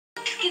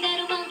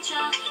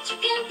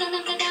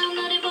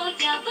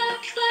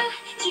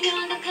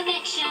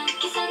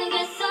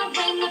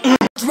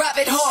Drop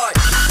it hard.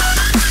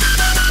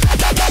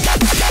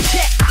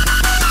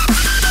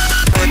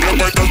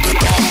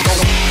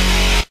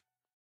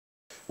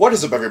 What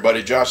is up,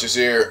 everybody? Josh is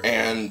here,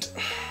 and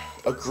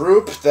a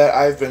group that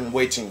I've been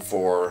waiting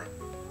for,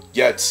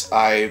 yet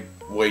I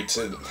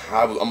waited.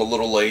 I'm a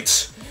little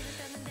late,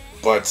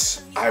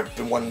 but I've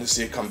been wanting to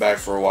see it come back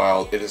for a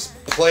while. It is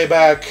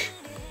Playback,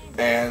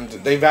 and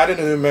they've added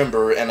a new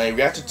member, and I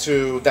reacted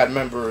to that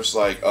member's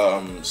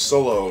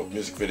solo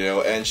music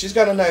video, and she's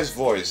got a nice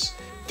voice.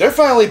 They're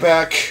finally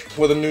back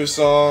with a new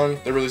song.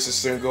 They released a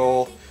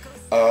single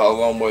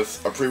along with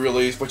a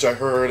pre-release, which I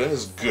heard and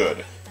is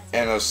good,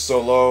 and a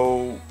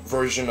solo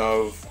version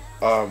of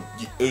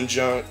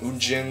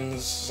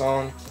Eunjin's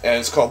song, and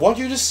it's called "Want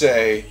You to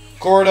Say."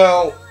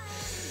 Cordell.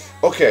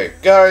 Okay,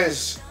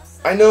 guys,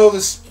 I know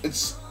it's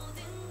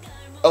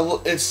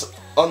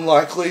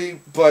unlikely,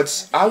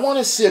 but I want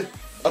to see a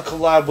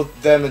collab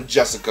with them and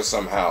Jessica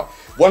somehow.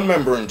 One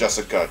member in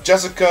Jessica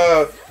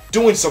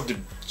doing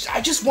something.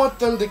 I just want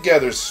them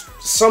together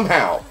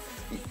somehow.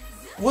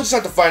 We'll just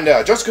have to find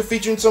out. Jessica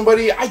featuring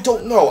somebody? I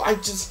don't know. I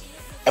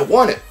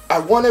want it. I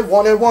want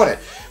it.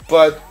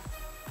 But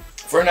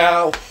for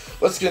now,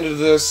 let's get into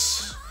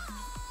this.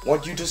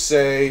 Want You to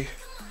Say.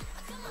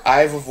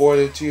 I've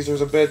avoided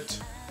teasers a bit,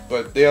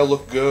 but they all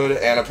look good,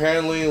 and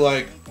apparently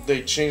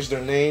they changed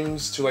their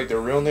names to their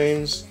real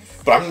names.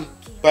 But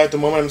at the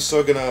moment I'm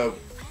still gonna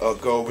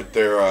go with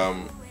their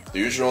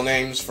usual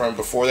names from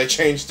before they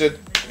changed it.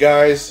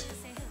 Guys,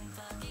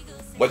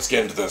 let's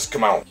get into this.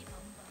 Come on.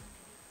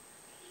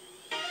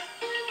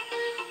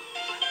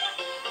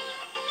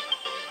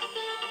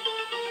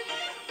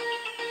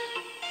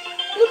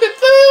 Look at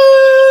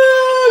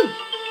them!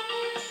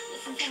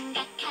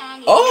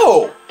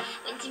 Oh!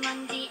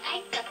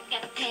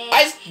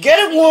 I get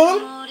it,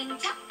 woman!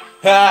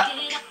 Ha!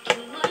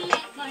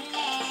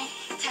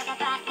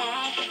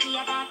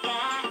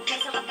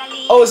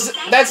 Oh,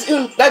 that's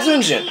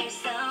Eunjin.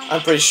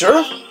 I'm pretty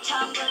sure.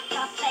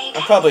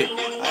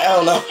 I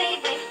don't know.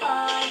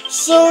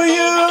 So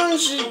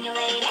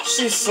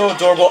she's so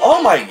adorable.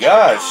 Oh my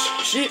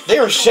gosh, they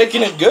are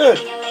shaking it good.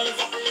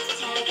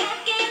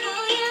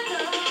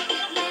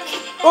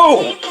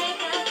 Oh,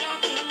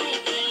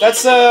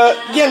 that's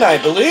Yen, I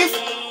believe.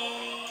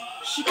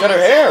 She cut her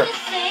hair.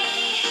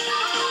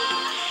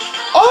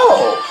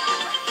 Oh,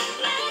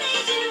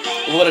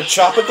 a little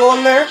tropical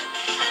in there.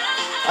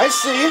 I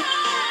see.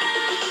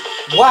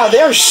 Wow, they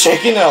are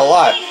shaking it a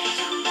lot.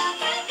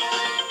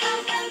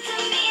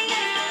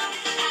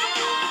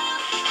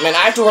 Man,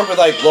 I have to work with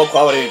low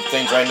quality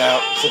things right now.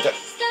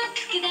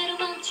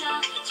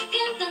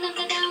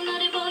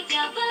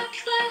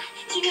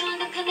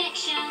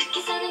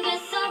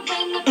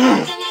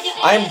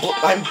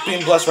 I'm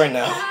being blessed right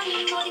now.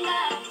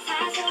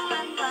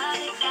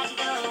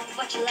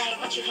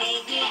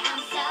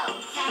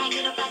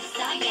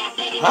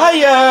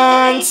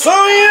 Hi, so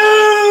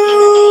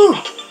you.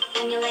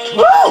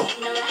 Woo!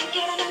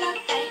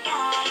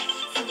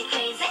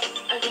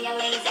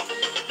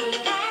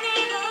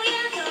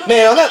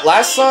 Man, on that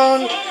last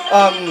song,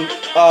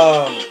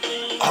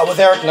 with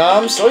Eric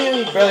Nam,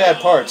 Soyeon barely had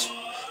parts.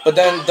 But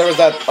then there was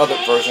that other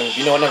version.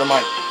 You know what? Never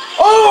mind.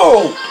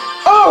 Oh!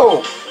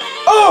 Oh!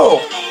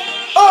 Oh!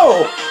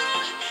 Oh!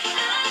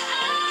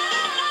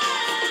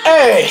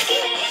 Hey!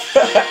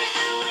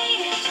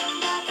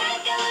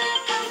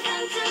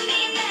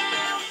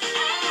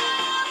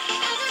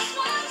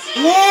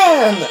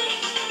 Man!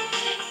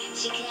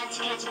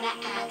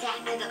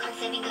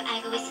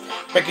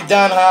 Break it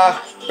down, huh?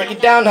 Break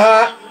it down,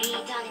 huh?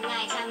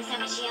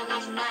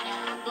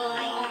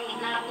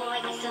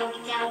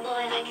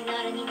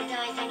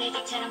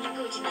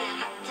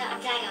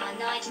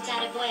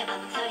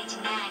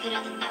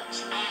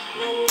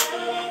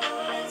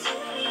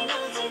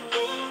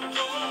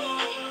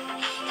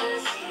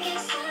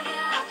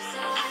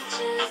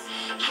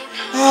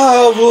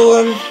 Oh,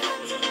 boy.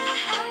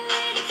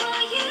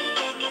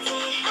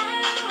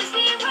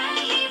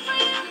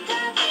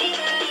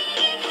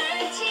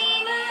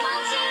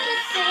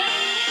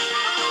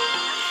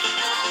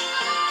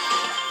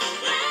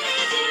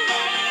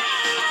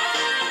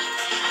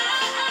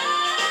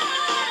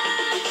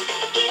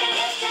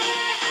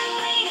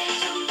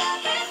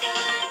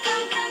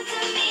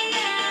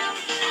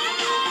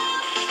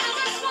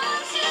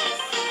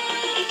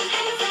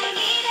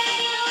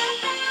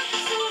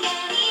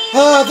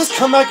 This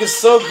comeback is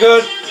so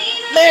good.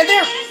 Man,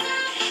 they're...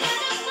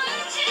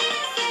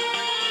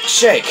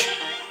 Shake.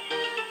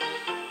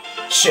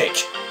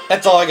 Shake.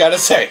 That's all I gotta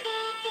say.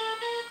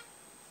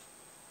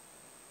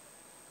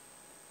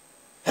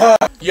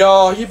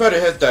 Y'all, you better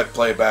hit that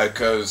Playback,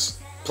 cause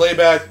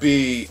Playback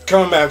be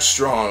coming back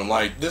strong.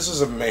 This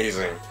is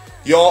amazing.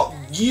 Y'all,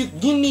 you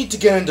need to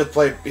get into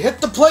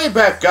hit the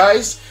Playback,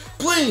 guys.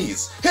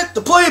 Please, hit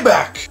the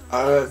Playback.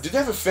 Do they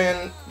have a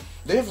fan?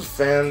 They have a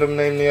fandom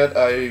name yet?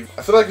 I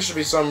feel like it should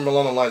be something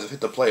along the lines of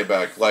hit the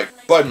Playback,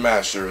 like Bud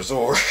Masters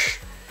or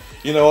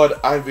You know what?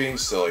 I'm being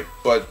silly.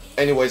 But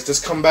anyways, this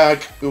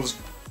comeback, it was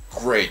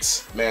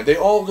great. Man, they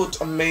all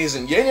looked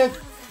amazing. Yenya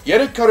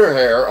cut her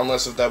hair,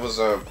 unless if that was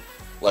a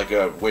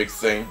wig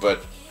thing,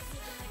 but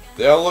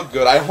they all look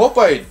good. I hope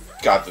I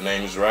got the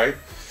names right.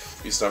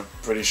 At least I'm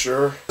pretty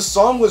sure. The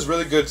song was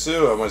really good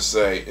too, I must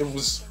say. It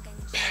was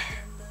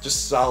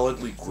just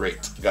solidly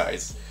great,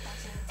 guys.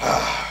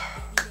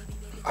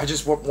 I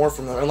just want more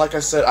from them. And like I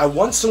said, I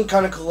want some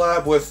kind of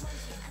collab with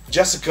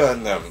Jessica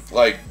and them.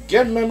 Like,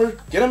 get a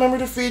member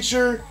to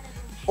feature,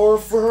 or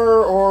for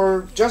her,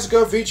 or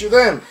Jessica feature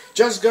them.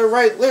 Jessica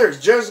write lyrics.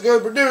 Jessica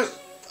produce.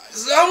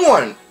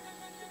 Someone!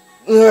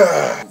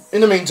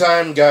 In the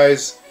meantime,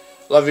 guys,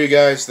 love you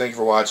guys. Thank you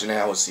for watching, and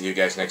I will see you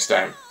guys next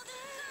time.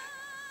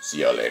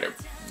 See y'all later.